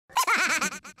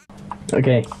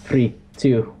Okay, 3,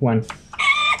 2, 1.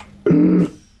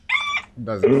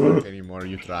 Doesn't work anymore,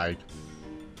 you tried.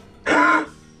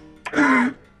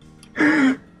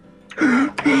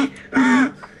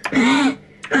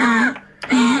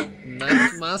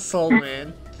 Nice muscle,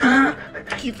 man.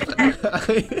 Keep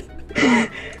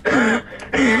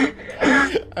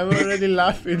I'm already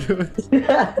laughing, dude.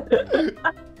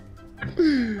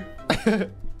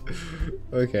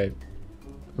 Okay.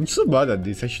 I'm so bad at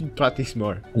this, I should practice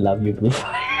more. I love you, Blue.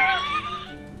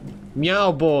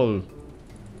 Meowball!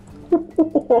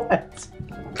 What?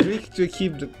 Click to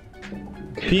keep the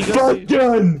pig.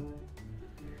 Done!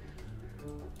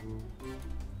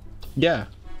 Yeah,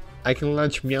 I can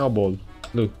launch Meowball.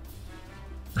 Look.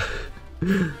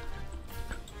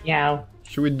 Meow.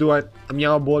 Should we do a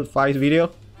Meowball fight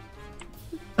video?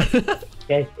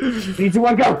 Okay, 3, 2,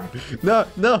 1, go! No,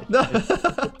 no, no!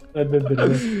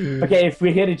 Okay, if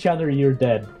we hit each other, you're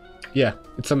dead. Yeah,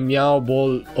 it's a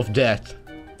Meowball of death.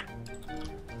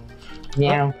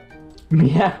 Meow.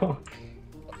 Meow.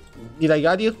 Did I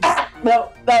got you?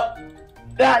 No, no.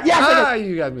 Yes, Ah,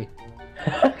 you got me.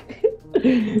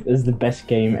 This is the best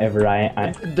game ever.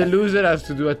 The loser has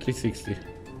to do a 360.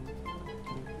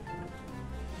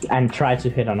 And try to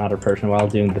hit another person while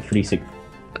doing the 360.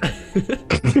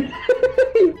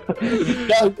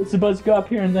 No, you're supposed to go up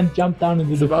here and then jump down and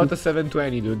do It's the about a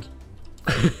 720, dude.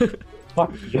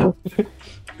 fuck you.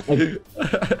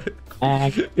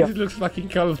 This looks fucking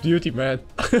Call of Duty, man.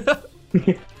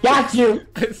 Got you!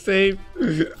 Same.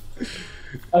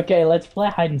 Okay, let's play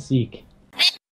hide and seek.